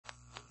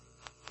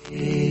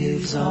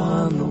Waves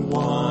on the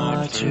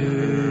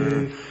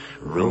water,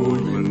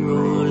 rolling,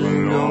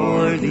 rolling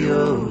o'er the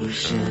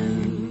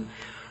ocean,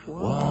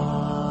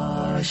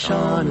 wash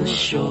on the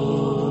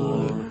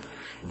shore,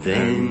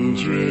 then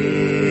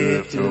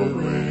drift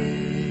away.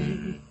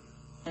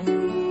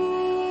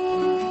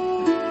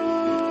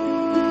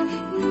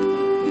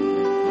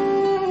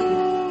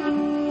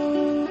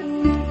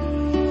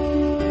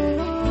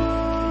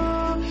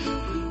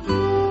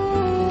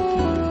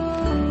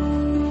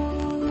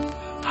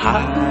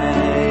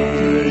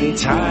 High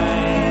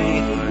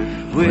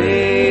tide,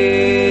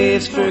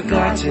 waves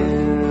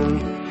forgotten,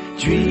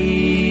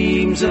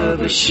 dreams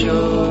of a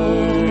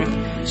shore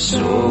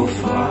so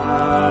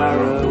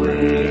far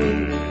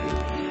away.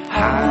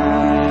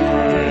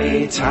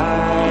 High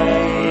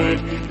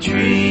tide,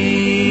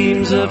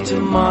 dreams of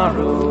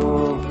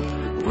tomorrow,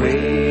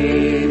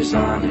 waves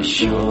on a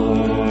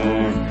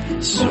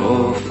shore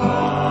so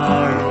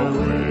far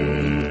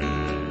away.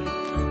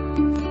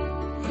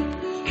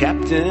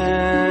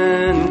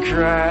 Captain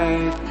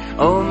cried,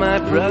 oh my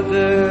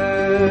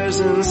brothers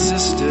and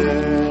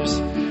sisters,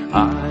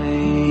 I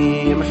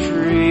am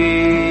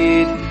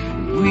afraid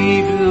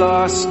we've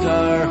lost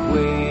our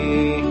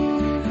way.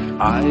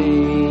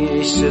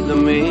 I said the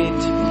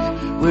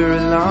mate, we're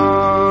a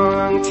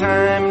long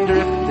time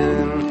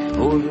drifting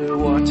over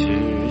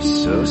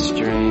waters so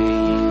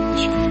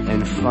strange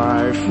and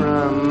far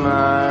from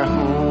our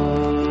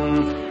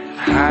home.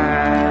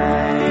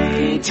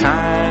 High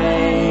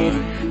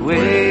tide,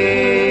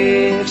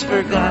 waves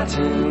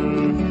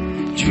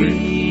forgotten,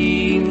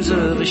 dreams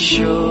of a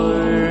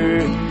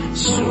shore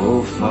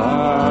so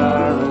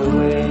far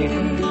away.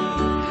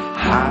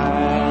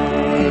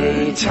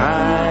 High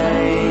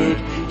tide,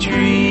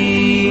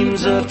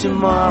 dreams of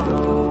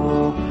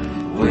tomorrow,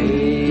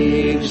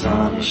 waves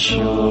on a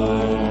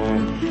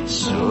shore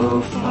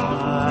so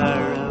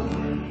far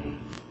away.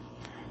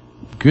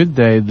 Good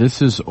day,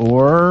 this is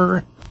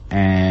Orr,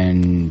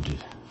 and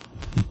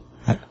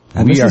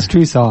this is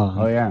Tree Song.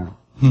 Oh yeah.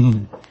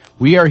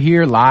 We are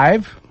here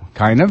live,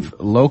 kind of,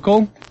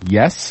 local,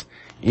 yes,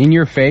 in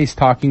your face,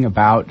 talking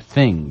about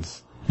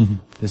things.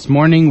 This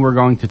morning we're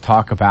going to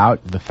talk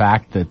about the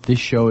fact that this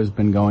show has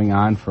been going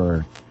on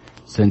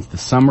since the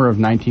summer of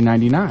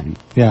 1999.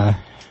 Yeah.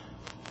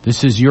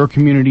 This is your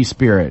community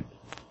spirit.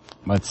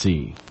 Let's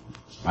see.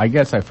 I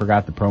guess I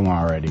forgot the promo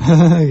already.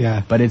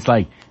 Yeah. But it's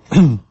like,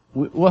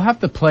 we'll have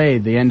to play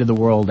The End of the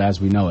World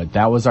as we know it.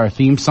 That was our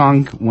theme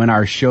song when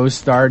our show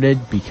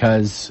started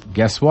because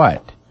guess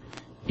what?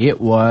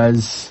 It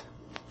was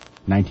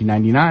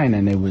 1999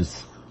 and it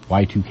was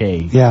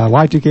Y2K. Yeah,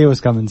 Y2K was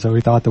coming, so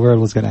we thought the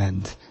world was going to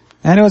end.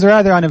 And it was a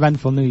rather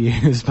uneventful New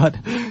Year's, but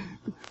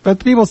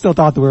people still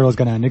thought the world was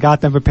going to end. It got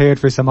them prepared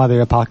for some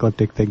other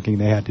apocalyptic thinking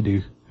they had to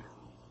do.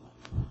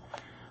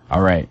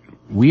 All right.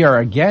 We are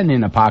again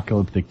in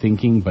apocalyptic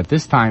thinking, but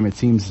this time it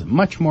seems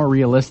much more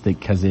realistic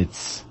because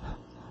it's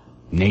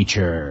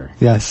nature.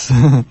 Yes.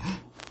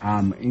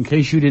 In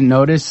case you didn't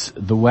notice,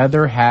 the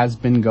weather has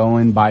been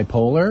going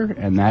bipolar,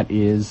 and that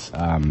is,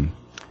 what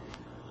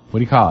do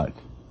you call it?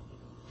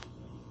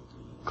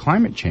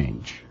 Climate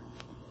change.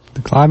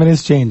 The climate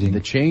is changing.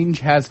 The change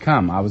has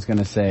come. I was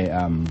gonna say,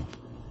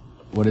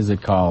 what is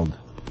it called?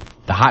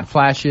 The hot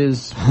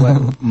flashes,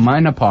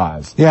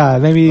 menopause. Yeah,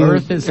 maybe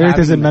Earth is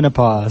in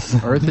menopause.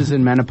 Earth is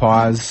in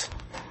menopause.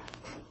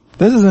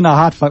 This isn't a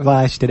hot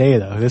flash today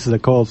though. This is a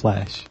cold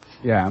flash.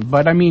 Yeah,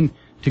 but I mean,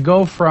 to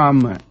go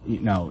from,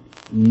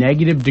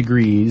 negative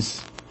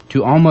degrees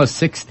to almost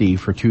 60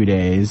 for 2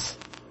 days,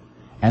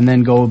 and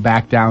then go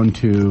back down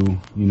to,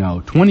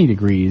 20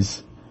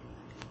 degrees,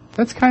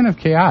 that's kind of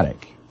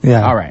chaotic.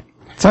 Yeah. All right.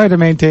 It's hard to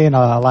maintain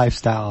a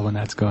lifestyle when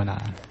that's going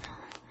on.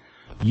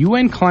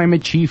 UN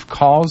climate chief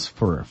calls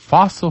for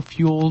fossil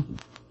fuel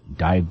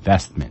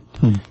divestment.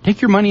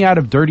 Take your money out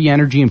of dirty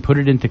energy and put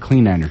it into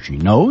clean energy.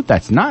 No,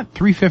 that's not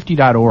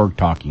 350.org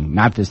talking.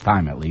 Not this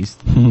time, at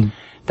least.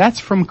 That's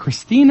from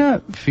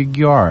Christina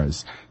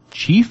Figueres,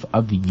 chief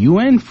of the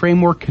UN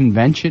Framework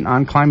Convention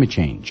on Climate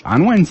Change.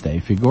 On Wednesday,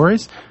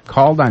 Figueres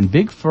called on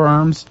big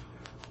firms.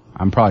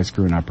 I'm probably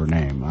screwing up her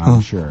name, I'm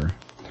sure.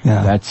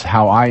 Yeah. That's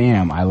how I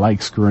am. I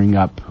like screwing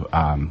up,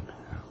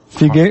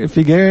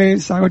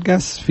 Figueres, I would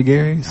guess.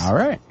 Figueres. All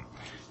right.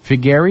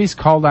 Figueres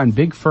called on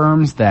big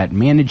firms that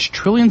manage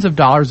trillions of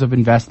dollars of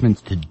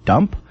investments to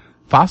dump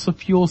fossil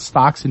fuel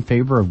stocks in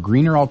favor of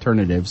greener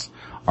alternatives,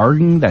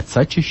 arguing that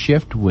such a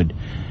shift would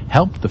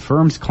help the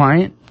firm's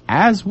client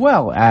as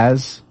well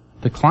as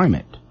the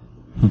climate.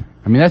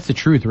 I mean, that's the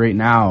truth right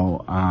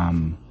now.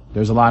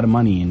 There's a lot of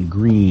money in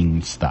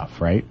green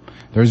stuff, right?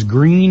 There's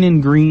green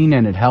and green,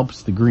 and it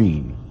helps the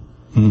green.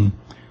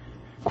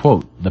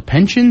 Quote, the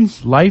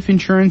pensions, life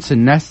insurance,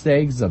 and nest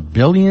eggs of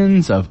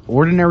billions of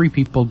ordinary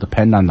people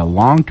depend on the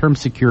long-term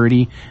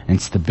security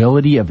and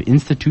stability of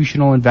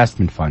institutional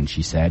investment funds,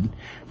 she said.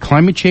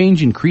 Climate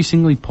change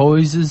increasingly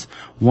poses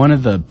one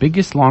of the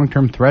biggest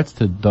long-term threats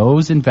to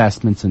those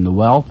investments in the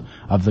wealth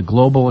of the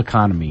global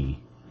economy,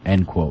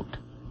 end quote.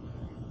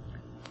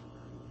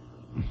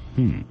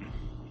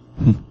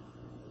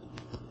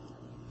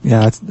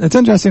 Yeah, it's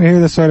interesting to hear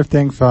this sort of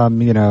thing from,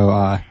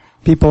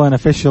 people in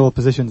official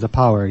positions of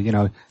power.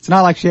 It's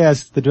not like she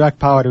has the direct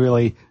power to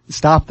really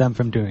stop them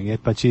from doing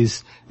it, but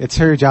it's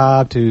her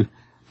job to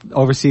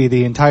oversee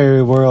the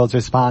entire world's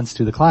response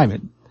to the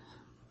climate.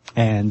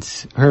 And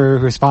her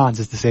response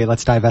is to say,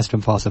 let's divest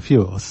from fossil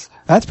fuels.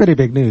 That's pretty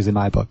big news in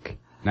my book.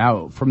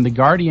 Now, from The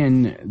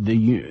Guardian,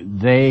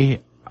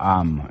 the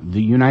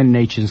United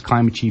Nations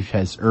climate chief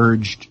has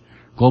urged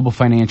global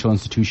financial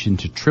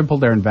institutions to triple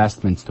their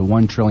investments to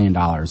 $1 trillion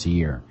a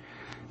year.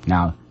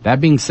 Now,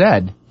 that being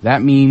said,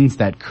 that means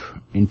that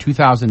in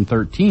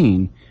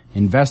 2013,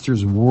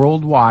 investors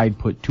worldwide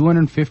put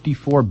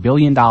 $254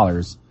 billion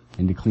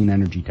into clean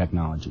energy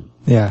technology.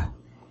 Yeah.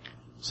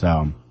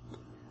 So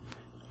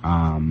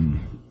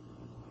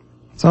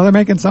they're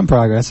making some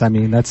progress. I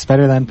mean, that's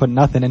better than putting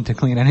nothing into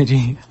clean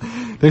energy.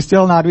 They're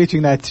still not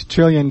reaching that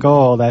trillion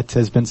goal that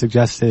has been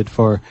suggested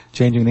for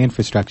changing the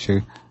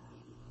infrastructure.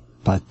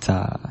 But,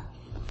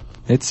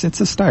 it's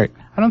a start.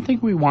 I don't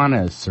think we want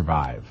to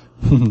survive,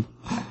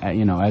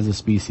 as a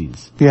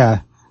species.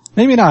 Yeah.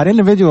 Maybe not.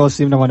 Individuals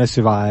seem to want to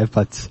survive,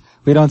 but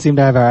we don't seem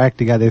to have our act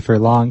together for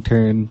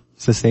long-term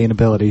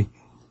sustainability.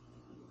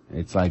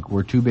 It's like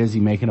we're too busy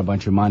making a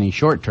bunch of money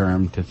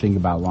short-term to think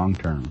about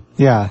long-term.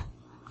 Yeah.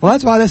 Well,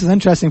 that's why this is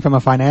interesting from a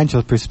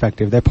financial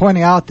perspective. They're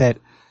pointing out that,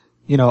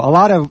 a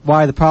lot of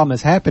why the problem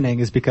is happening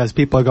is because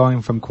people are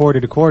going from quarter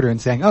to quarter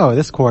and saying, oh,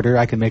 this quarter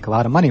I can make a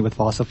lot of money with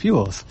fossil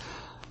fuels.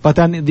 But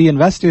then the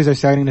investors are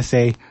starting to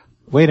say,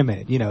 wait a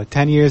minute,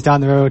 10 years down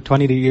the road,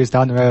 20 years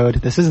down the road,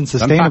 this isn't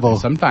sustainable.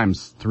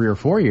 Sometimes 3 or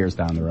 4 years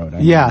down the road.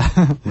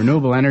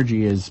 Renewable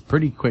energy is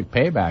pretty quick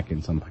payback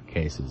in some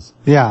cases.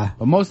 Yeah.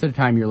 But most of the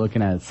time you're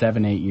looking at a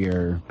 7-8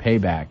 year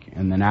payback,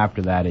 and then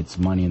after that it's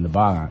money in the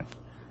bond.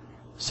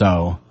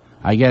 So,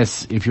 I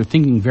guess if you're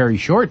thinking very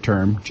short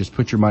term, just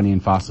put your money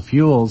in fossil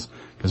fuels,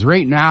 because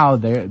right now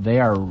they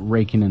are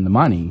raking in the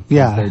money.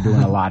 Yeah. They're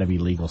doing a lot of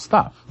illegal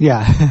stuff.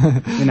 Yeah.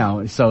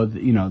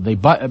 They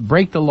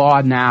break the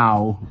law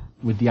now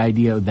with the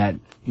idea that,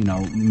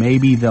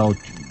 maybe they'll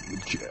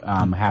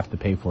have to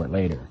pay for it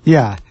later.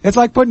 Yeah. It's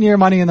like putting your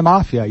money in the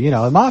mafia.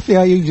 The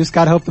mafia, you just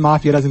gotta hope the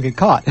mafia doesn't get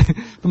caught.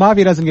 The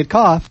mafia doesn't get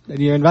caught, and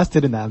you're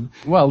invested in them.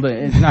 Well,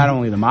 it's not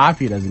only the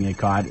mafia doesn't get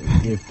caught,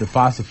 if the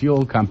fossil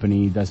fuel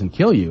company doesn't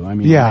kill you. I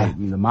mean, yeah.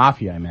 The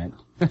mafia I meant.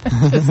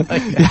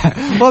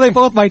 Yeah. Well, they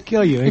both might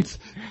kill you.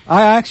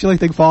 I actually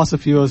think fossil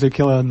fuels are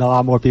killing a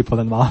lot more people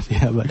than the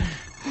mafia, but.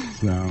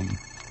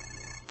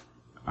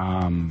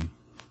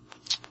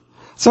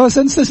 So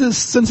since this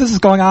is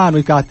going on,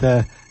 we've got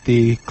the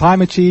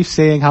climate chief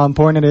saying how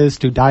important it is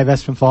to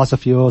divest from fossil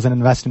fuels and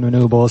invest in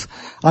renewables.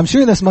 I'm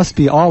sure this must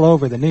be all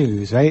over the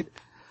news, right?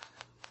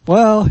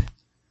 Well,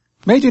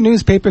 major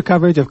newspaper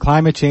coverage of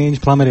climate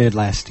change plummeted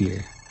last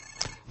year.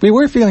 We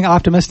were feeling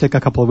optimistic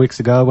a couple of weeks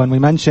ago when we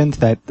mentioned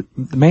that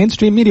the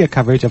mainstream media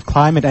coverage of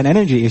climate and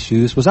energy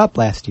issues was up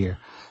last year.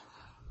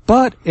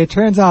 But it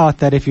turns out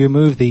that if you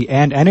remove the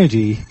 "and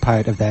energy"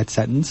 part of that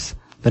sentence,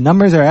 the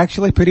numbers are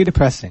actually pretty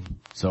depressing.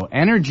 So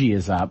energy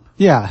is up.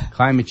 Yeah.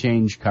 Climate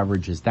change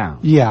coverage is down.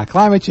 Yeah,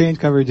 climate change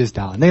coverage is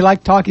down. They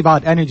like talking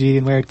about energy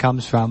and where it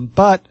comes from,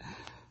 but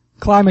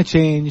climate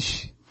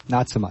change,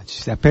 not so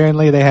much.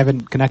 Apparently they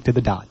haven't connected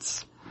the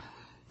dots.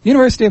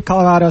 University of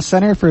Colorado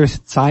Center for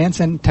Science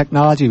and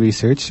Technology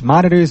Research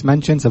monitors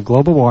mentions of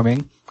global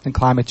warming and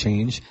climate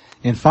change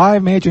in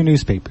 5 major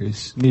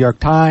newspapers: New York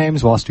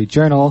Times, Wall Street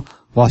Journal,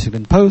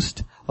 Washington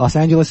Post, Los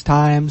Angeles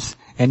Times,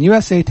 and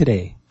USA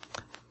Today.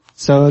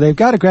 So they've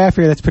got a graph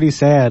here that's pretty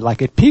sad.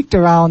 Like it peaked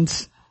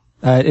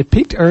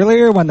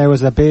earlier when there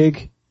was a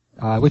big,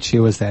 which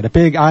year was that? A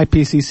big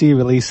IPCC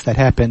release that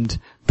happened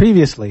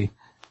previously.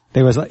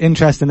 There was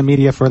interest in the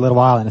media for a little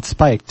while and it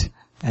spiked.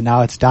 And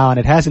now it's down.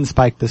 It hasn't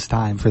spiked this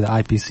time for the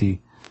IPCC.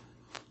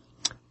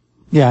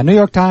 Yeah, New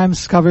York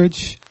Times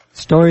coverage,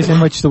 stories in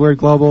which the word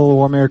global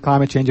warming or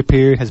climate change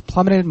appeared, has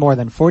plummeted more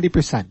than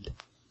 40%.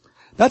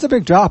 That's a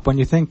big drop when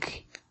you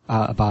think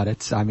about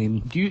it. I mean,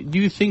 do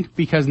you think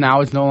because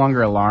now it's no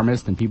longer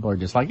alarmist and people are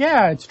just like,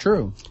 yeah, it's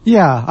true?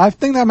 Yeah, I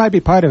think that might be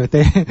part of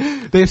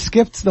it. They've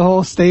skipped the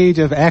whole stage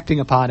of acting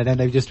upon it and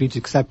they've just reached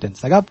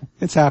acceptance. Like, oh,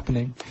 it's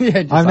happening.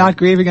 Yeah, I'm not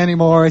grieving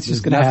anymore. It's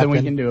just going to happen.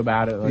 Nothing we can do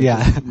about it.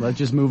 Let's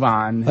just move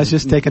on. Let's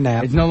just take a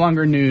nap. It's no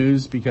longer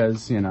news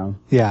because,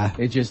 Yeah.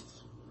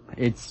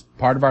 It's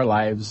part of our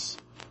lives.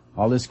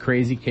 All this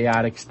crazy,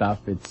 chaotic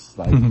stuff. It's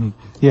like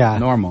yeah.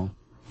 normal.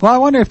 Well, I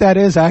wonder if that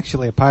is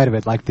actually a part of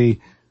it. Like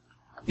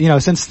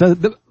since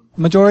the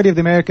majority of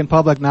the American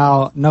public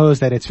now knows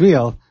that it's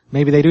real,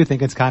 maybe they do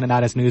think it's kind of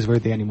not as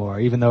newsworthy anymore,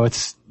 even though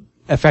it's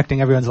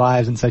affecting everyone's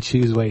lives in such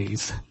huge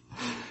ways.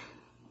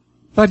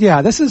 But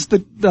yeah, this is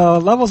the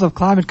levels of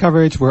climate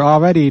coverage were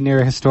already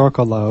near a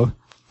historical low,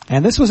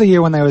 and this was a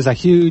year when there was a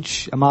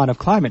huge amount of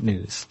climate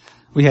news.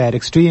 We had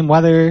extreme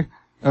weather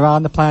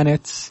around the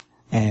planet,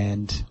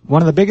 and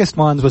one of the biggest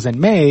ones was in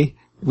May.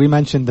 We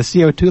mentioned the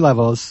CO2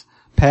 levels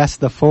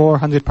passed the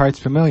 400 parts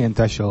per million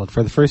threshold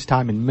for the first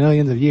time in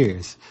millions of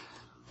years.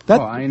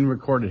 In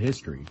recorded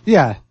history.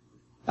 Yeah.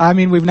 I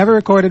mean, we've never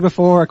recorded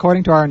before.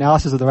 According to our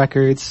analysis of the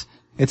records,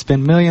 it's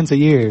been millions of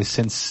years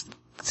since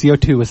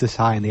CO2 was this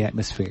high in the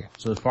atmosphere.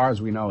 So as far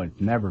as we know,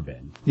 it's never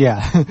been.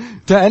 Yeah.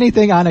 To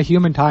anything on a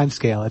human time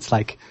scale, it's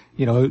like,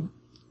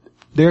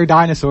 there are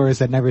dinosaurs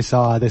that never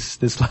saw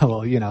this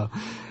level,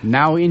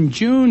 Now, in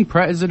June,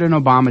 President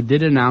Obama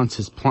did announce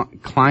his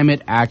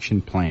climate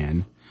action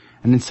plan,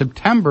 and in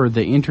September,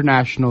 the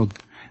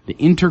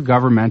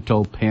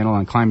Intergovernmental Panel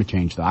on Climate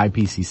Change, the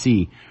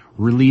IPCC,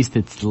 released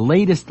its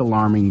latest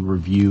alarming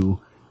review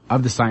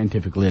of the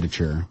scientific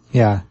literature.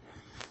 Yeah.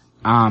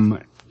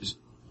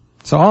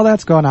 So all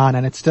that's going on,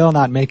 and it's still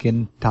not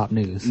making top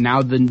news.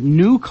 Now, the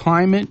new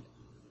Climate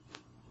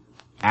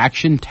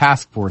Action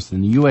Task Force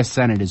in the U.S.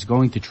 Senate is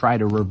going to try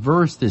to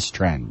reverse this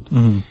trend.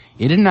 Mm-hmm.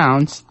 It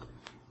announced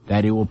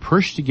that it will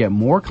push to get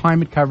more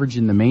climate coverage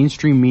in the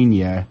mainstream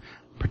media,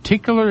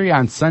 particularly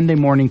on Sunday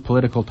morning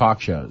political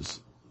talk shows.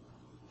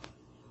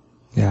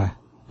 Yeah.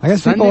 I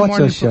guess Sunday people watch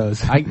those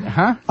shows.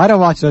 I don't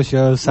watch those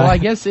shows. Well, I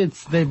guess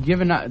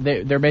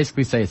they're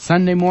basically saying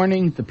Sunday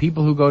morning, the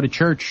people who go to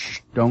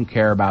church don't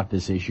care about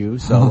this issue,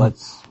 so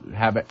let's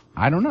have it.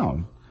 I don't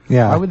know.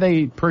 Yeah. Why would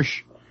they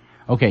push?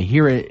 Okay,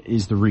 here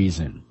is the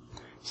reason.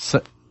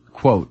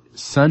 Quote,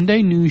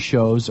 Sunday news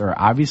shows are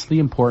obviously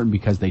important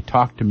because they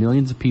talk to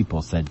millions of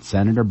people, said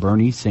Senator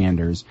Bernie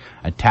Sanders,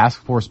 a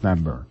task force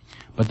member.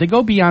 But they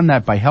go beyond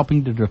that by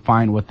helping to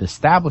define what the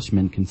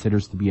establishment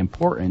considers to be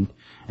important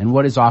and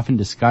what is often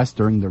discussed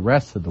during the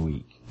rest of the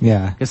week.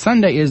 Yeah. Because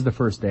Sunday is the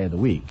first day of the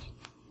week.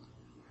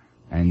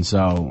 And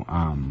so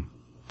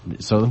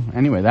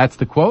anyway, that's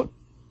the quote.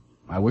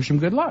 I wish him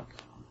good luck.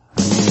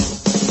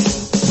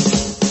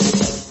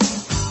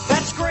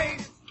 That's great!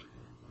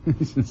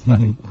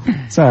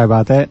 Sorry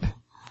about that.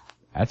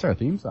 That's our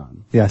theme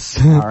song. Yes.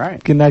 All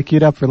right. Getting that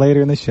queued up for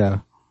later in the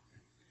show.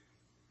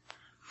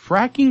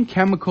 Fracking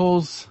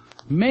chemicals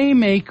may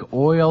make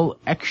oil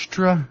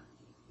extra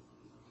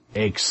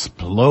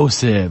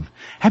explosive.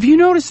 Have you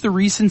noticed the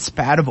recent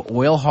spat of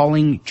oil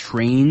hauling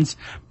trains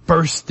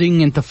bursting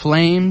into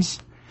flames?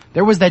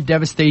 There was that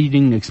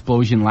devastating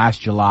explosion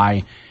last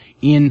July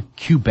in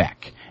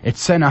Quebec. It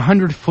sent a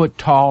 100-foot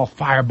tall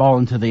fireball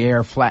into the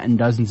air, flattened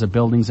dozens of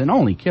buildings, and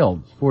only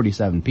killed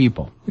 47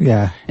 people.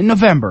 Yeah. In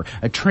November,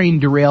 a train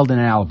derailed in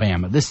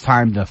Alabama. This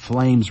time the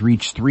flames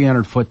reached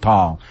 300 foot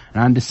tall.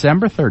 And on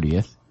December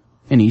 30th,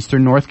 in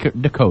eastern North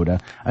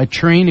Dakota, a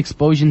train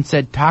explosion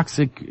sent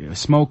toxic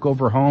smoke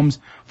over homes,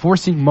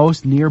 forcing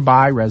most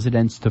nearby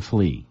residents to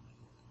flee.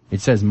 It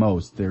says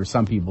most. There are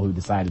some people who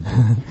decided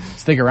to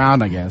stick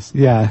around, I guess.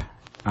 Yeah.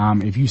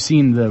 If you've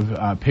seen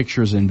the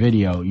pictures and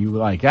video, you were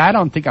like, I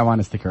don't think I want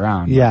to stick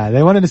around. Yeah,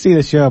 they wanted to see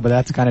the show, but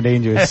that's kind of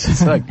dangerous.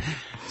 It's like,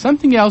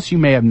 something else you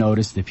may have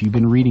noticed if you've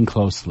been reading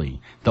closely.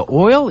 The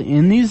oil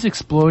in these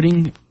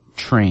exploding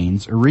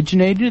trains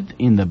originated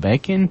in the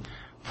Bakken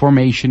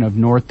Formation of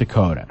North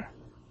Dakota.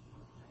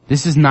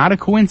 This is not a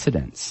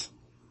coincidence.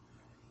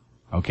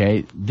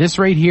 Okay, this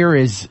right here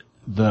is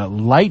the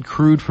light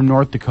crude from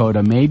North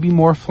Dakota may be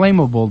more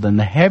flammable than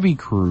the heavy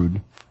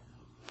crude.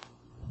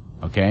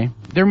 Okay,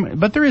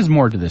 but there is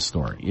more to this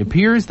story. It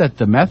appears that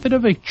the method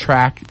of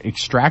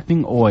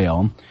extracting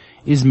oil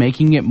is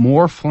making it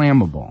more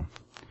flammable.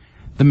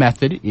 The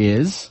method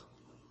is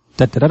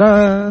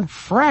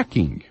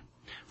fracking.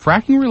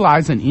 Fracking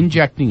relies on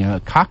injecting a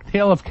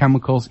cocktail of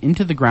chemicals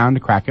into the ground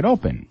to crack it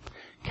open.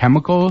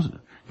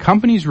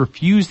 Companies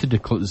refuse to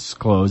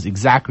disclose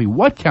exactly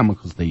what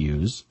chemicals they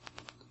use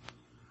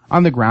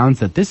on the grounds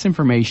that this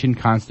information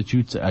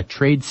constitutes a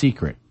trade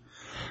secret.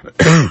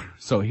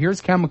 So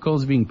here's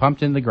chemicals being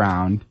pumped in the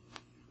ground,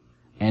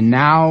 and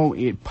now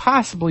it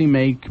possibly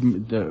make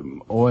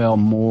the oil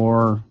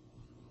more.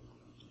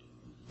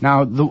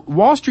 Now, the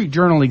Wall Street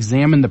Journal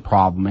examined the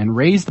problem and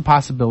raised the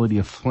possibility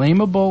of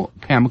flammable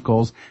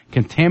chemicals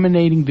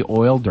contaminating the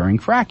oil during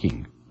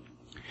fracking.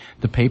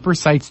 The paper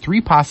cites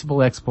 3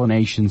 possible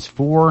explanations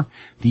for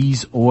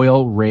these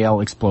oil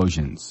rail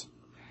explosions.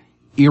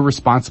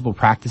 Irresponsible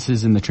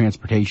practices in the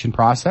transportation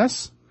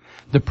process,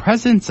 the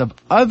presence of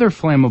other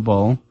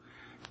flammable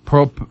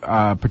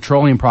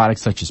petroleum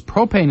products such as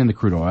propane in the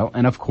crude oil,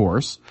 and of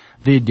course,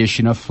 the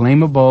addition of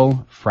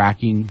flammable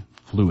fracking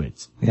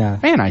fluids. Yeah.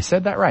 Man, I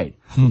said that right.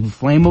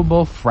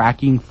 Flammable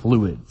fracking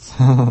fluids.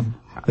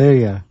 There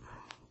you go.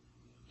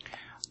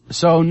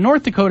 So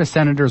North Dakota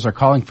senators are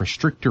calling for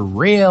stricter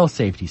rail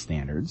safety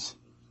standards.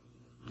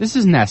 This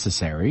is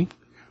necessary,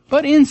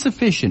 but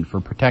insufficient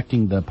for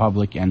protecting the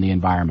public and the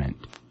environment.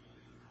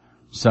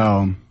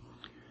 So,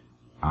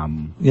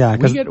 yeah,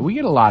 we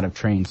get a lot of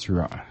trains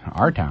through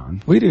our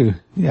town. We do,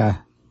 yeah.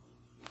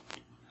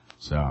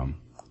 So.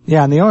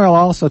 Yeah, and the oil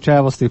also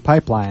travels through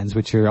pipelines,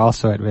 which are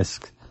also at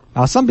risk.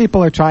 Now, some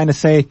people are trying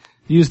to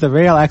use the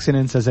rail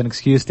accidents as an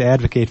excuse to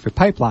advocate for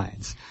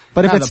pipelines.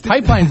 But if the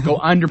pipelines go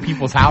under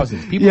people's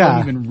houses. People don't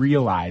even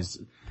realize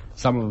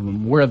some of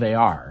them where they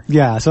are.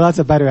 Yeah, so that's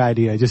a better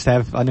idea. Just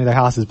have under their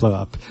houses blow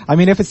up. I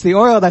mean, if it's the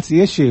oil that's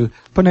the issue,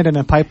 putting it in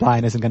a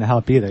pipeline isn't going to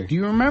help either. Do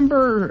you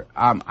remember,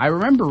 I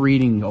remember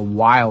reading a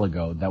while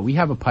ago that we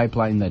have a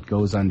pipeline that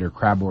goes under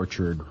Crab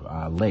Orchard,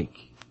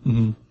 Lake.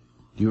 Mm-hmm.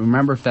 Do you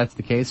remember if that's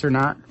the case or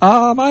not?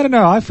 I don't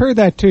know. I've heard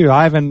that too.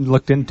 I haven't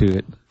looked into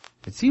it.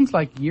 It seems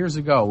like years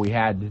ago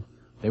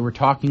they were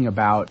talking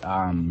about,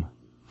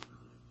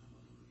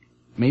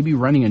 maybe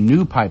running a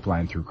new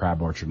pipeline through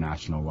Crab Orchard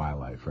National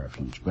Wildlife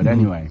Refuge. But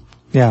anyway.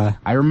 Yeah.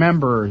 I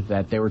remember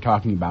that they were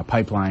talking about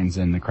pipelines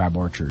in the Crab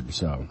Orchard,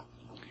 so,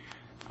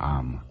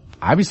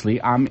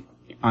 obviously I'm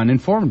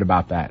uninformed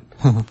about that.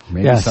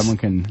 Maybe yes. someone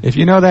can... If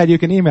you know that, you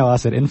can email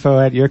us at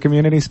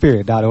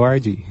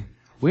info@yourcommunityspirit.org.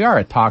 We are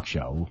a talk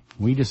show.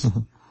 We just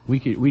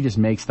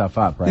make stuff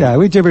up, right? Yeah,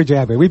 we jibber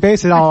jabber. We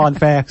base it all on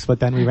facts, but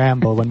then we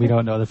ramble when we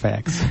don't know the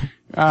facts.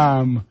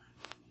 Why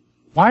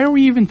are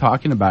we even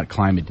talking about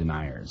climate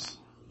deniers?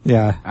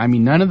 Yeah. I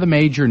mean, none of the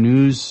major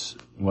newspapers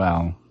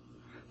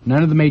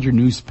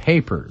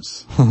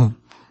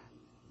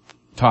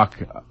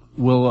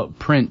will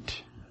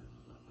print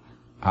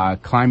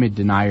climate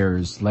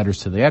deniers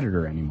letters to the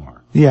editor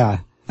anymore. Yeah.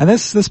 And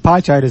this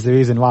pie chart is the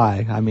reason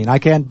why. I mean, I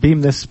can't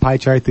beam this pie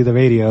chart through the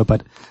radio,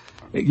 but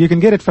you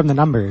can get it from the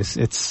numbers.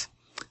 It's,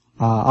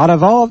 out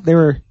of all, there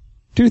were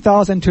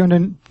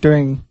 2,200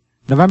 during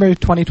November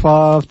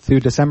 2012 through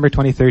December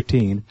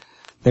 2013.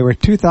 There were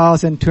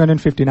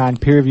 2,259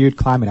 peer-reviewed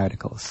climate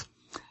articles.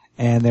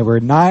 And there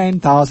were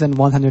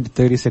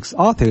 9,136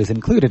 authors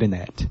included in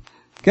that.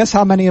 Guess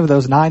how many of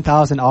those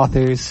 9,000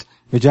 authors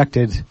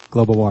rejected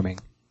global warming?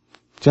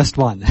 Just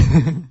one.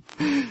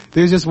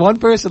 There's just one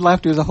person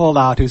left who's a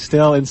holdout who's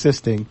still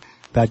insisting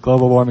that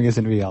global warming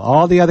isn't real.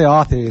 All the other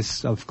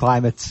authors of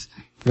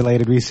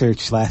climate-related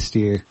research last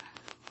year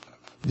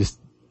just...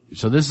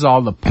 So this is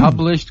all the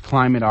published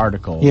climate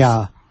articles.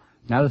 Yeah.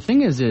 Now the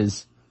thing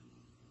is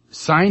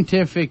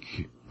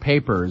scientific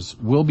papers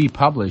will be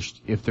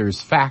published if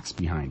there's facts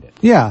behind it.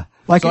 Yeah.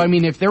 So I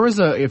mean, if there was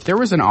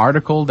an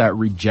article that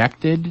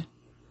rejected,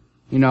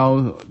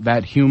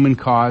 that human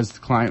caused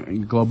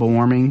global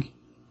warming,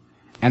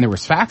 and there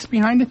was facts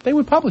behind it, they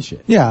would publish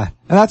it. Yeah.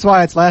 And that's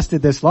why it's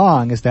lasted this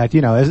long, is that,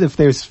 as if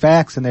there's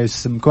facts and there's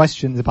some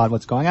questions about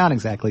what's going on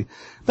exactly,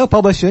 they'll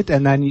publish it,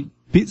 and then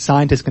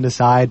scientists can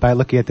decide by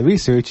looking at the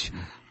research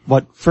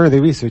what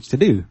further research to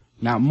do.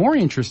 Now, more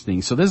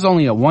interesting, so this is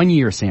only a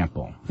 1-year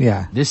sample.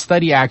 Yeah. This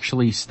study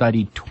actually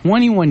studied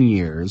 21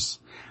 years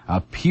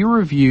of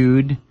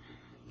peer-reviewed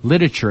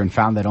literature and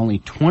found that only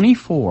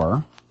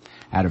 24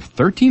 out of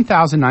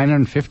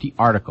 13,950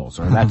 articles,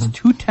 or that's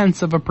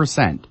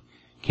 0.2%,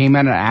 came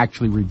out and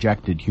actually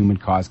rejected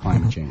human-caused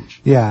climate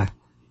change. Yeah.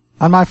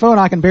 On my phone,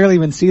 I can barely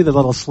even see the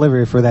little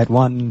sliver for that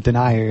one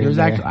denier.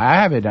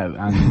 I have it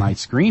on my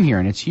screen here,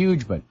 and it's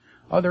huge, but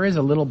there is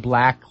a little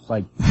black,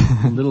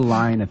 little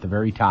line at the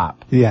very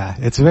top. Yeah,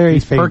 it's very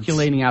It's faint.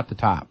 percolating out the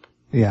top.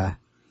 Yeah.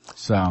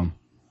 So,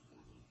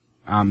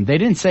 they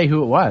didn't say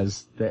who it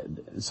was,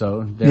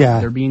 so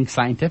they're being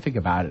scientific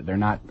about it. They're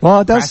not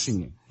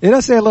crashing it. It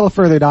does say a little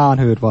further down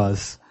who it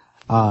was.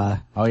 I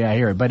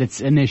hear it, but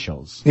it's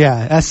initials.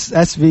 Yeah,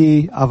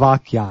 S.V.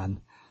 Avakyan.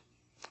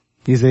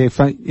 He's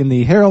in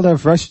the Herald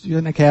of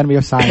Russian Academy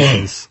of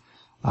Sciences.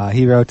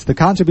 He wrote, the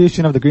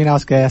contribution of the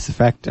greenhouse gas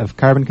effect of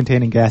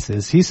carbon-containing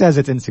gases. He says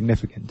it's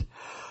insignificant.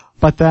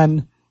 But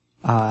then,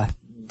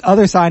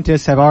 other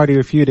scientists have already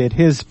refuted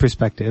his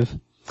perspective.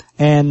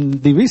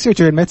 And the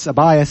researcher admits a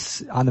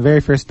bias on the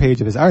very first page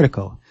of his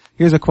article.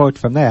 Here's a quote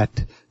from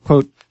that.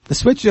 Quote, the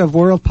switch of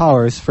world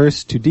powers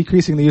first to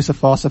decreasing the use of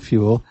fossil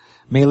fuel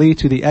may lead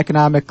to the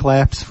economic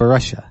collapse for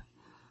Russia.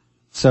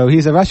 So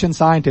he's a Russian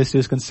scientist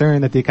who's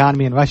concerned that the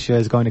economy in Russia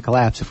is going to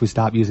collapse if we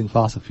stop using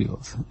fossil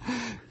fuels.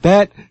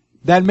 That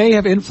may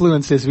have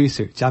influenced his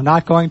research.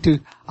 I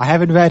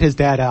haven't read his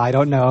data. I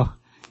don't know.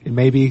 It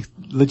may be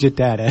legit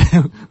data.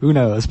 Who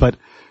knows? But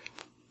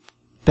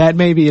that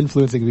may be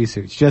influencing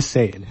research. Just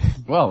saying.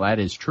 Well, that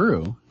is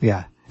true.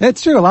 Yeah.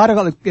 It's true.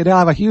 It'll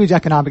have a huge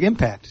economic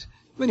impact.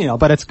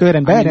 But it's good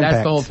and bad impact.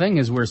 That's the whole thing,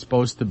 is we're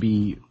supposed to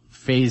be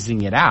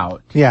phasing it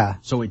out. Yeah.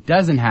 So it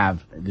doesn't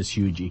have this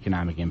huge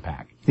economic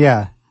impact.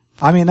 Yeah.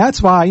 I mean,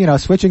 that's why,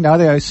 switching to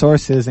other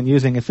sources and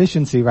using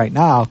efficiency right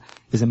now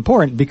is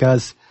important,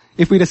 because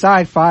if we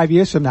decide 5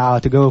 years from now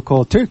to go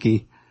cold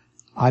turkey,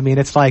 I mean,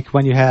 it's like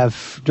when you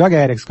have drug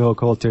addicts go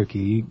cold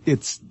turkey.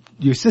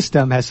 Your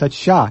system has such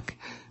shock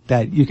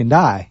that you can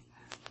die.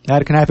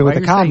 That can happen with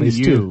economies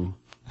too.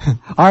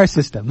 Our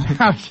system.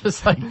 I was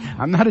just like,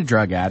 I'm not a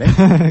drug addict.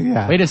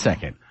 Yeah. Wait a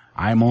second.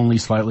 I'm only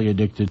slightly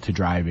addicted to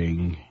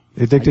driving.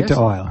 Addicted to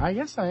oil. I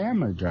guess I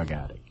am a drug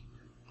addict.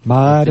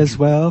 Might as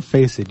well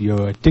face it,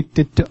 you're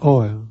addicted to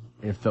oil.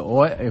 If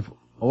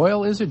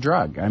oil is a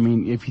drug, I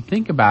mean, if you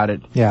think about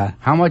it, yeah,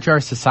 how much our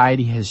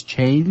society has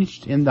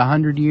changed in the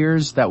 100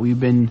 years that we've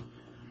been,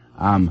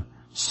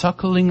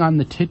 suckling on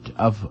the tit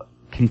of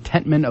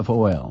contentment of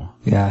oil.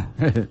 Yeah.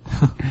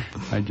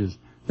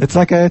 It's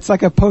like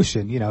a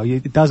potion,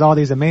 it does all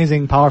these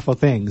amazing, powerful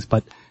things,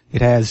 but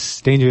it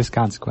has dangerous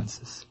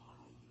consequences.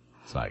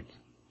 It's like,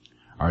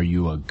 are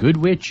you a good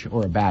witch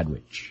or a bad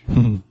witch?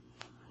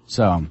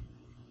 So,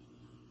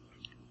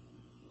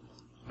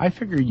 I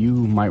figure you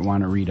might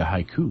want to read a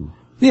haiku.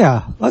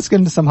 Yeah, let's get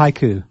into some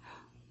haiku.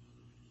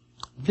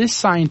 This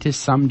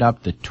scientist summed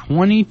up the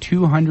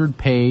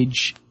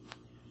 2,200-page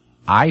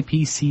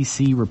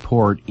IPCC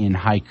report in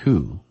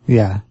Haiku.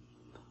 Yeah.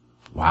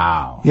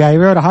 Wow. Yeah, he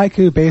wrote a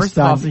haiku based First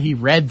of all, on... so he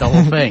read the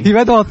whole thing. He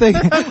read the whole thing.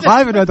 I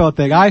haven't read the whole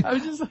thing. I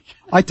was just like...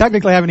 I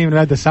technically haven't even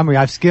read the summary.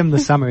 I've skimmed the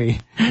summary,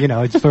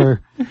 it's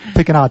for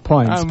picking out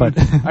points, but...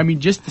 I mean,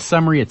 just the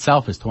summary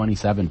itself is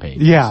 27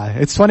 pages. Yeah,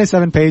 it's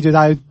 27 pages.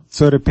 I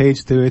sort of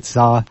paged through it,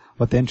 saw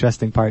what the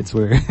interesting parts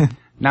were.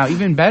 Now,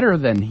 even better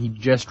than he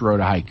just wrote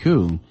a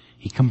haiku,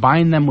 he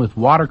combined them with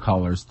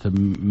watercolors to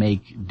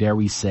make, dare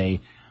we say,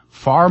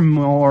 far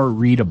more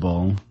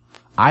readable,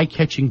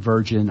 eye-catching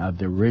version of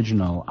the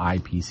original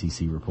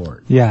IPCC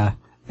report. Yeah.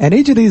 And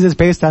each of these is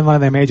based on one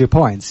of their major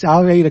points.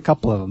 I'll read a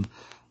couple of them.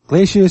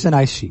 Glaciers and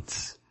ice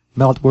sheets.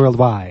 Melt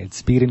worldwide.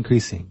 Speed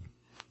increasing.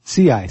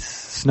 Sea ice.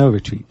 Snow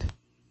retreat.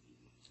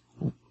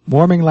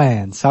 Warming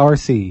land. Sour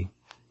sea.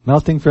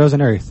 Melting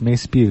frozen earth may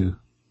spew.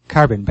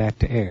 Carbon back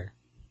to air.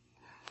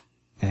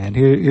 And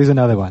here's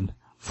another one.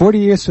 40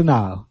 years from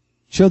now,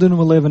 children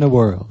will live in a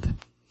world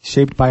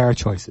shaped by our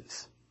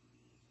choices.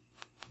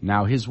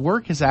 Now, his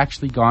work has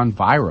actually gone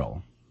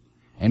viral,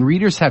 and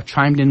readers have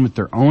chimed in with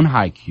their own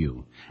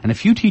haiku, and a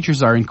few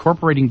teachers are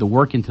incorporating the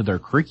work into their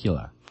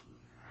curricula.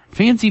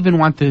 Fans even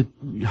want the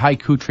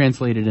haiku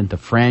translated into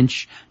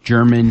French,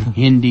 German,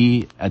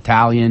 Hindi,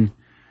 Italian,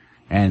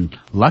 and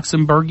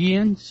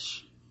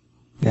Luxembourgians.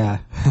 Yeah.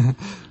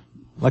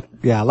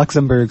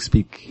 Luxembourg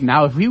speak.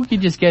 Now, if we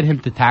could just get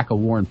him to tackle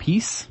War and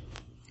Peace,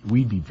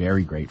 we'd be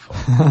very grateful.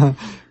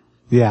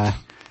 Yeah.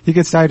 He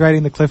could start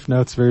writing the Cliff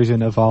Notes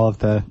version of all of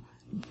the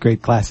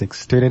great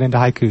classics. Turn it into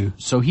haiku.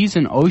 So he's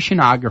an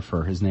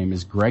oceanographer. His name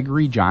is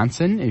Gregory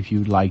Johnson, if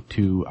you'd like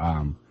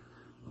to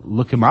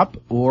look him up,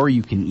 or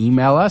you can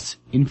email us,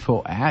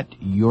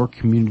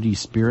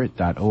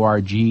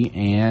 info@yourcommunityspirit.org,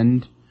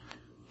 and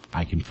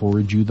I can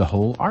forward you the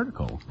whole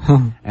article.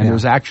 And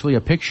there's actually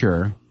a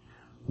picture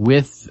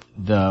with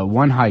the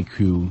one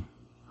haiku,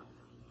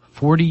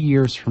 40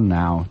 years from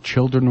now,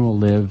 children will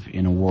live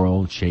in a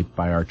world shaped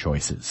by our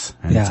choices.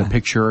 And it's a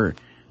picture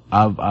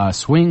of a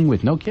swing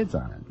with no kids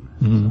on it.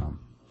 So,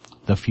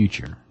 the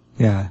future.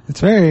 Yeah, it's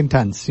very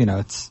intense.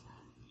 It's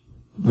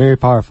very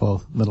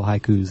powerful little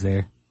haikus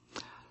there.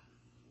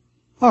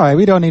 All right,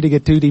 we don't need to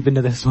get too deep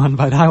into this one,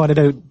 but I wanted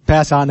to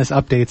pass on this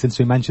update since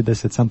we mentioned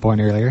this at some point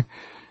earlier.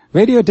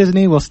 Radio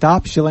Disney will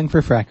stop shilling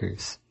for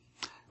frackers.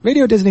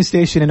 Radio Disney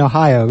Station in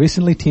Ohio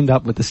recently teamed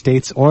up with the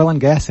state's oil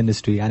and gas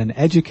industry on an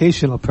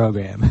educational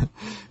program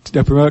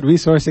to promote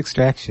resource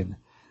extraction.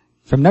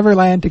 From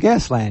Neverland to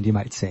Gasland, you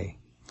might say.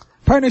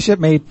 Partnership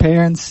made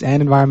parents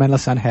and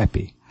environmentalists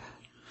unhappy.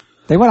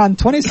 They went on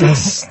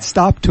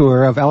 26-stop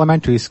tour of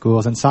elementary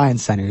schools and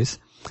science centers,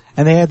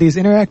 and they had these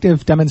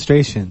interactive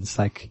demonstrations,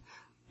 like,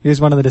 here's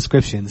one of the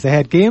descriptions. They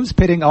had games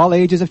pitting all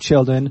ages of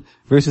children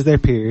versus their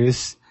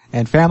peers,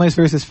 and families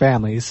versus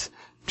families,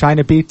 trying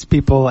to beat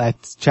people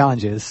at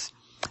challenges.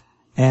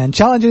 And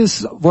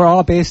challenges were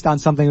all based on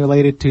something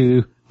related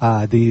to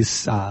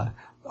these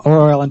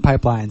oil and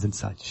pipelines and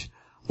such.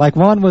 Like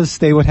one was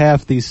they would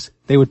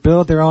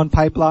build their own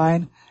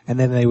pipeline, and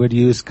then they would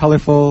use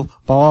colorful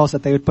balls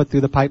that they would put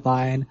through the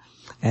pipeline,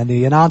 and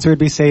the announcer would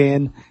be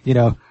saying,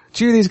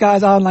 cheer these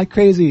guys on like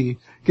crazy,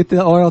 get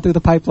the oil through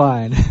the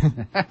pipeline.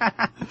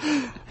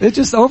 It's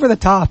just over the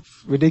top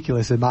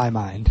ridiculous in my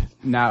mind.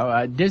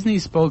 Now, Disney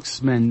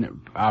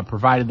spokesman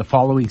provided the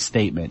following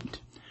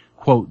statement.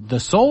 Quote, the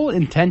sole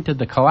intent of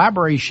the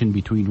collaboration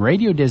between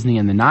Radio Disney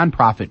and the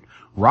nonprofit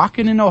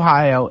Rockin' in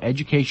Ohio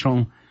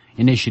Educational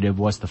Initiative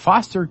was to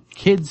foster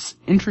kids'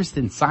 interest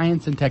in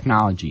science and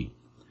technology.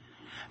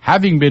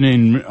 Having been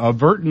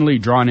inadvertently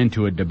drawn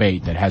into a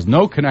debate that has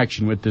no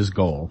connection with this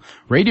goal,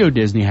 Radio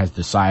Disney has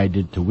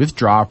decided to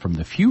withdraw from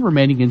the few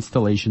remaining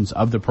installations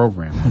of the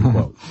program,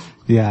 unquote.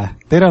 Yeah,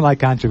 they don't like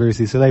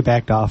controversy, so they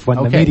backed off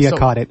when the media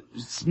caught it.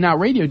 Now,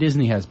 Radio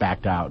Disney has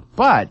backed out,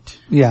 but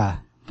yeah,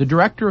 the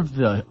director of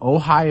the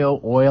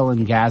Ohio Oil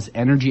and Gas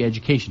Energy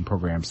Education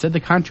Program said the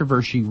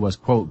controversy was,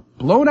 quote,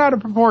 blown out of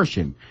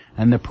proportion,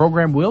 and the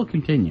program will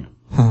continue.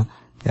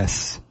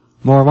 Yes.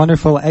 More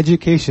wonderful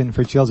education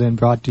for children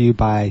brought to you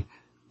by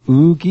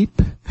OOGEEP.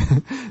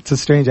 It's a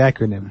strange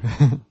acronym.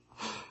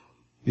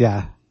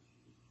 Yeah.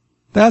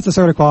 That's the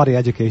sort of quality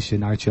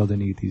education our children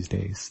need these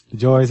days. The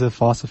joys of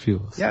fossil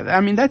fuels. Yeah,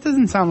 I mean, that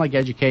doesn't sound like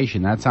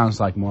education. That sounds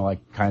like more like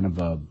kind of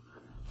a,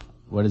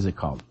 what is it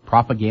called?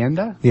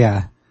 Propaganda?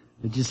 Yeah.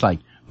 It's just like,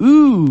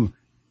 ooh,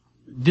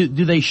 do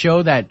they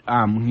show that,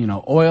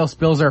 oil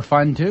spills are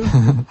fun too?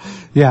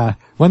 Yeah.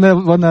 When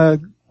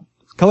the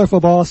colorful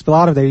balls spill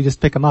out of there, you just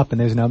pick them up and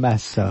there's no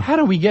mess, so. How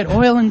do we get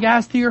oil and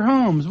gas to your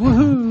homes?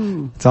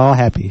 Woohoo! It's all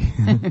happy.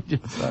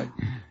 Just like,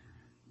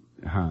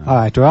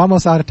 Alright, we're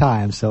almost out of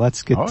time, so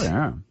let's get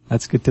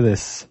to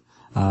this.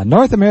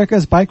 North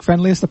America's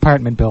bike-friendliest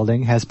apartment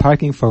building has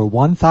parking for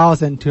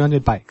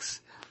 1,200 bikes.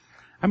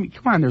 I mean,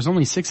 come on, there's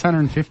only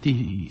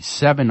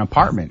 657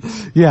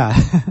 apartments. Yeah.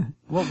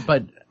 Well,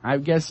 but I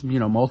guess,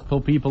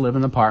 multiple people live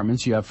in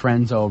apartments, you have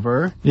friends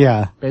over.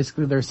 Yeah.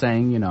 Basically they're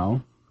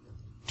saying,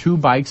 2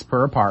 bikes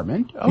per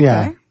apartment. Okay.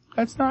 Yeah.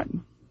 That's not,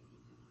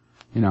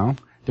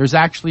 there's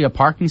actually a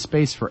parking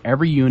space for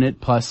every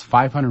unit plus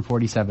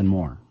 547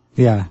 more.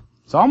 Yeah.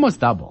 So almost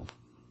double.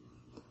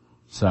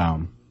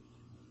 So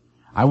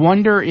I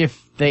wonder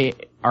if they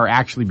are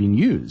actually being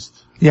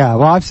used. Yeah,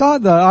 well, I saw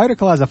the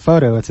article as a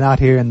photo. It's not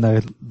here in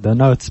the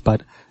notes,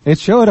 but it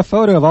showed a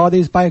photo of all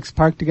these bikes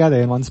parked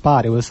together in one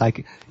spot. It was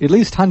like at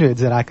least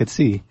hundreds that I could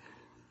see.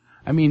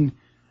 I mean,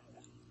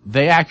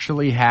 they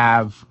actually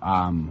have,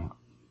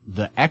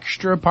 the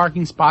extra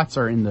parking spots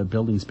are in the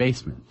building's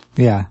basement.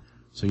 Yeah.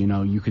 So,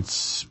 you could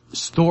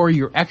store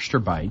your extra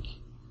bike,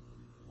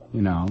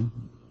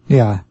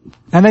 Yeah.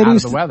 And they out do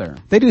of the weather.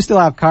 They do still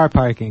have car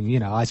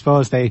parking, I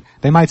suppose they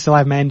might still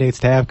have mandates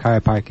to have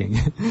car parking.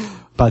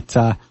 But,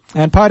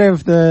 and part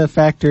of the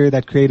factor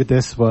that created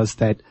this was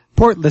that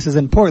this is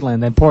in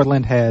Portland, and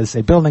Portland has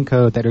a building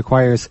code that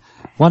requires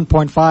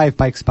 1.5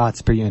 bike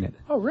spots per unit.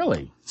 Oh,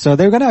 really? So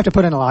they're gonna have to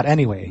put in a lot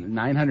anyway.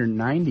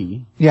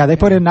 990? Yeah, they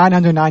put in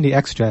 990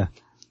 extra.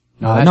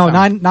 No,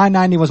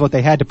 990 was what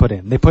they had to put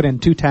in. They put in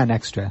 210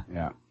 extra.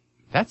 Yeah.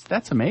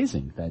 That's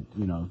amazing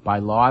that, by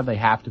law they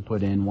have to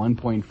put in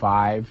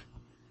 1.5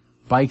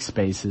 bike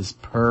spaces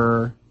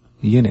per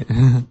unit.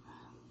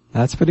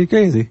 That's pretty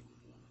crazy.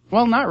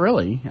 Well, not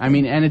really. I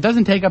mean, and it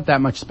doesn't take up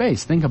that much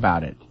space. Think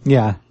about it.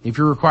 Yeah. If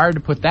you're required to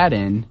put that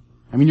in,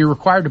 you're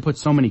required to put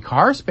so many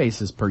car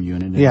spaces per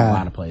unit in a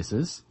lot of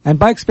places. And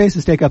bike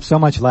spaces take up so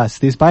much less.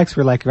 These bikes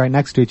were like right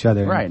next to each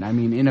other. Right.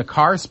 In a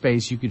car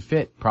space you could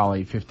fit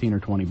probably 15 or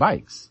 20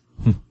 bikes.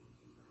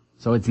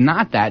 So it's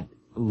not that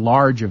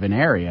large of an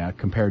area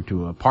compared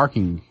to a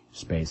parking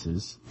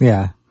spaces.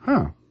 Yeah.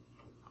 Huh.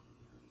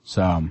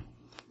 So,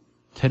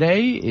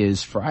 today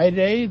is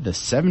Friday, the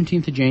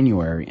 17th of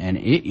January, and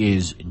it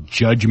is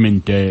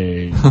Judgment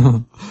Day.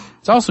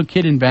 It's also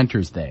Kid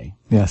Inventors Day.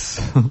 Yes.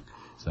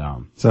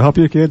 So help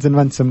your kids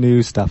invent some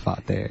new stuff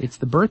out there. It's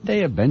the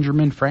birthday of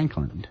Benjamin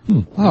Franklin.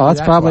 Oh,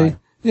 that's probably,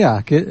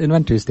 Kid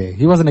Inventors Day.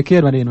 He wasn't a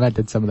kid when he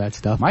invented some of that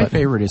stuff. My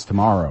favorite is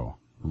tomorrow.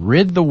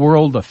 Rid the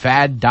world of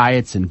fad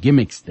diets and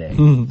gimmicks day.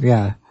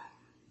 Yeah.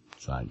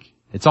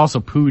 It's also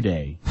Pooh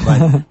Day,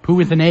 but Pooh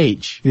with an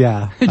H.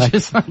 Yeah.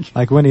 Just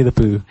like Winnie the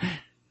Pooh.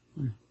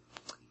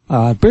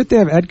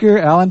 Birthday of Edgar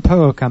Allan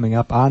Poe coming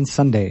up on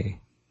Sunday.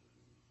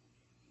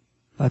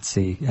 Let's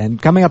see.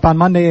 And coming up on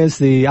Monday is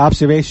the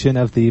observation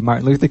of the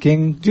Martin Luther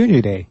King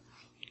Jr. Day.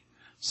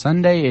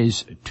 Sunday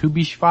is Tu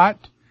B'Shvat.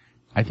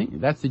 I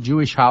think that's the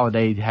Jewish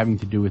holiday having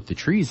to do with the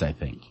trees, I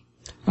think.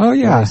 Oh,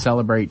 yeah. They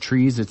celebrate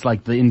trees. It's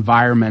like the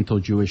environmental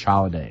Jewish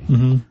holiday.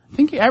 Mm-hmm. I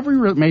think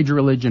every major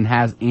religion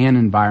has an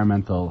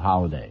environmental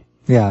holiday.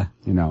 Yeah.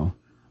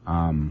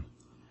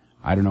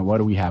 I don't know, what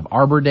do we have?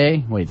 Arbor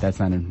Day? Wait, that's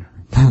not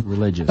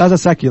religious. That's a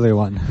secular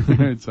one.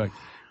 It's like,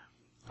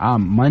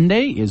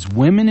 Monday is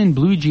Women in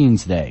Blue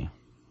Jeans Day.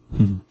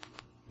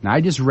 Now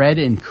I just read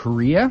in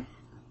Korea,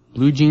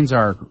 blue jeans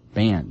are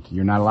banned.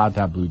 You're not allowed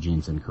to have blue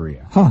jeans in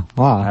Korea. Huh,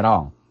 wow. At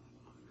all.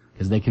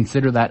 Because they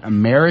consider that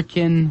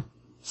American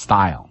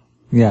style.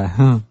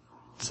 Yeah.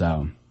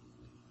 So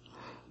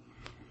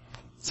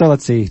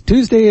let's see.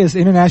 Tuesday is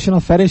International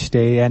Fetish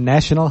Day and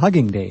National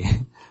Hugging Day.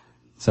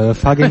 So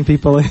if hugging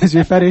people is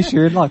your fetish,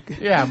 you're in luck.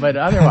 Yeah, but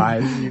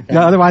otherwise...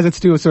 otherwise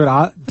it's two sort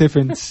of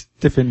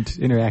different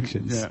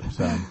interactions. Yeah,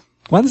 so.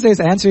 Wednesday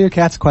is Answer Your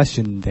Cat's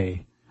Question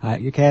Day.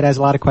 Your cat has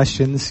a lot of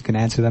questions. You can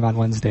answer them on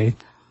Wednesday.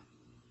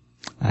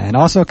 And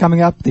also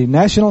coming up, the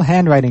National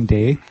Handwriting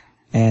Day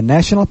and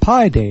National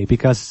Pie Day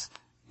because,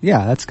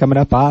 that's coming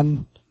up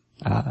on...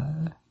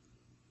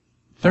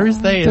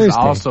 Thursday is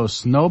also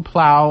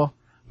Snowplow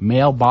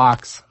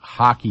Mailbox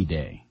Hockey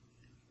Day.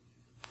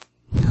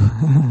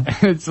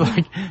 It's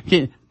like,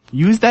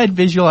 use that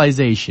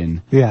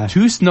visualization. Yeah.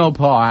 2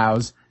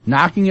 snowplows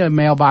knocking a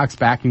mailbox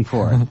back and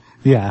forth.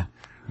 Yeah.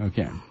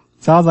 Okay.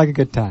 Sounds like a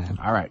good time.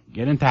 All right.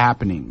 Get into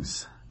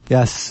happenings.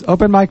 Yes.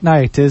 Open Mic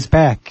Night is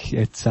back.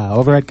 It's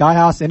over at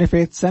Gaia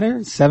Interfaith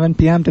Center, 7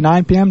 p.m. to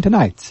 9 p.m.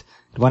 tonight.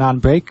 It went on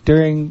break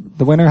during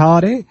the winter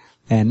holiday,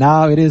 and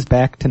now it is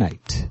back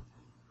tonight.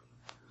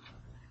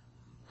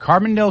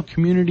 Carbondale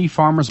Community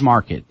Farmers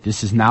Market.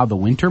 This is now the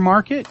winter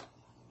market.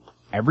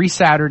 Every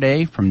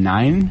Saturday from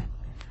 9.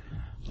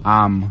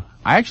 I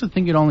actually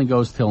think it only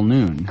goes till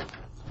noon.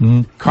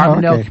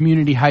 Carbondale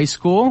Community High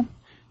School.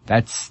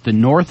 That's the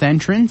north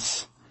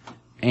entrance.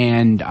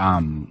 And,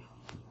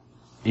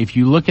 if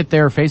you look at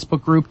their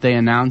Facebook group, they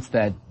announced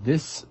that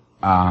this,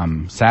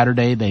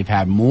 Saturday they've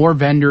had more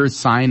vendors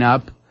sign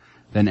up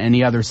than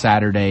any other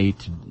Saturday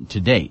to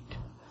date.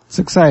 It's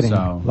exciting.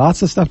 So,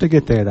 lots of stuff to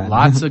get there then.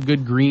 Lots of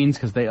good greens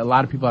because a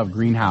lot of people have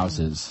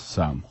greenhouses,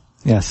 so.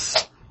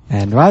 Yes.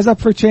 And Rise Up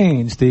for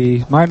Change,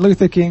 the Martin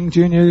Luther King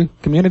Jr.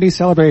 Community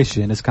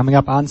Celebration is coming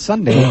up on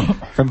Sunday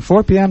from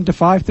 4 p.m. to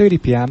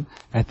 5:30 p.m.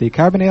 at the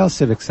Carbondale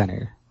Civic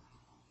Center.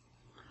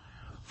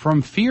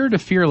 From Fear to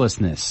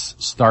Fearlessness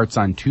starts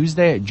on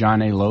Tuesday at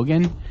John A.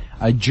 Logan,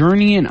 a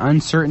journey in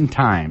uncertain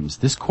times.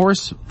 This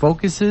course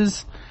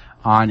focuses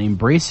on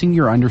embracing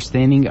your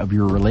understanding of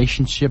your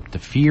relationship to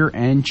fear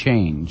and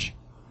change.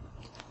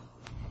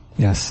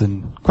 Yes,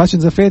 and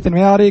Questions of Faith and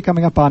Reality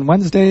coming up on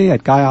Wednesday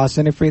at Gaia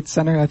Interfaith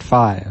Center at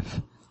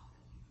 5.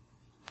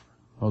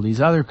 Well,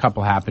 these other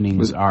couple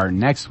happenings are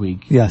next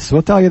week. Yes,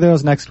 we'll tell you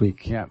those next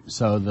week. Yeah,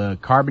 so the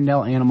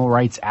Carbondale Animal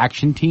Rights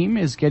Action Team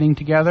is getting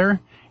together,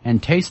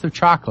 and Taste of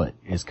Chocolate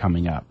is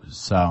coming up.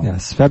 So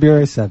yes,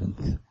 February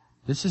 7th.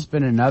 This has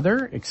been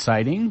another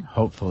exciting,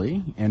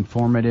 hopefully,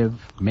 informative,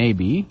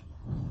 maybe,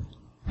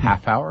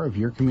 half hour of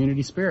your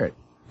community spirit.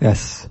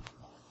 Yes.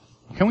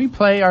 Can we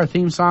play our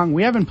theme song?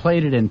 We haven't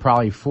played it in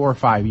probably 4 or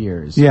 5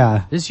 years.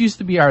 Yeah. This used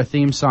to be our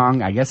theme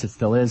song. I guess it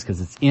still is because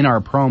it's in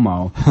our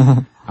promo.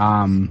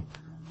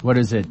 What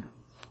is it?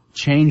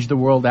 Change the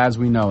world as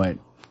we know it.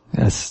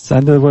 Yes,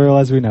 end the world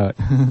as we know it.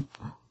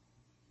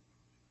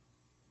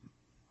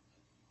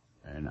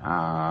 And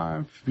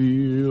I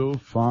feel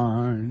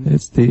fine.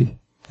 It's the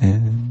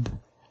end.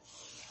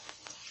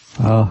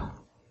 Well,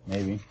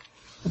 maybe.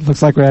 It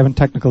looks like we're having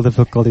technical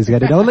difficulties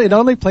again. It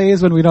only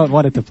plays when we don't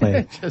want it to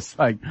play. Just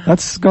like.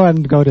 Let's go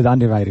to the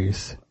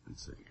underwriters.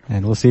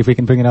 And we'll see if we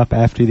can bring it up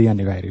after the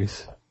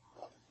underwriters.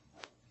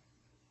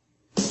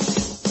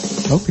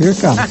 Oh, here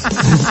it comes.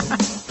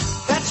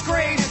 That's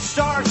great. It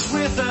starts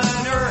with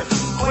an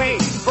earthquake,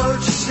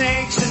 birds and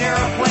snakes, an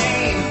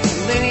airplane.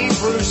 Lenny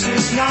Bruce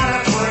is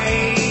not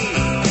afraid.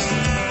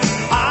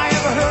 I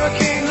have a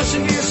hurricane.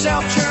 Listen to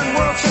yourself. Churn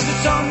world serves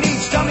its own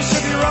needs. Dummy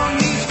serve your own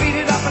needs. Beat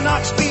it up a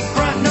notch. Speed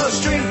grunt. No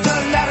strength. The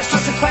ladder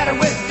starts to clatter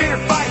with fear.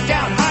 Fight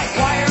down. High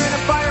wire in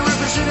a fire.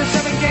 Represented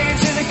 7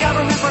 games in a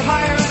government for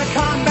hire in a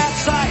combat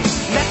site.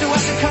 Met the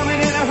Western coming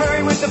in a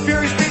hurry with the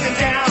furies breathing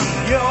down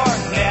your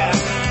neck.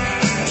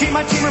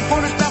 My team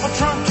reporters babble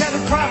Trump,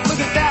 Kevin Crop, look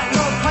at that,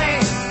 no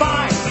plane,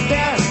 fine,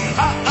 then,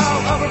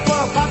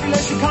 overflow,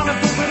 population common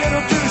food, what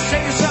it'll do,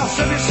 save yourself,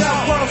 serve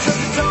yourself, world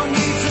serves its own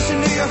needs, listen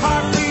to your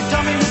heartbeat,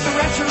 dummy with the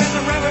rapture and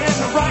the reverend and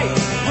the right,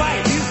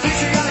 you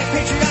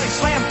patriotic,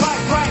 slam,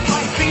 fight, bright,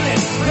 light,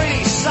 feeling,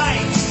 pretty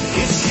sight,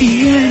 it's the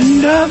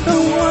end of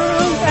the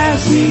world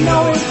as we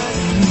know it,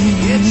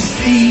 it's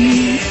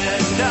the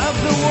end of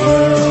the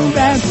world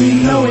as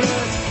we know it.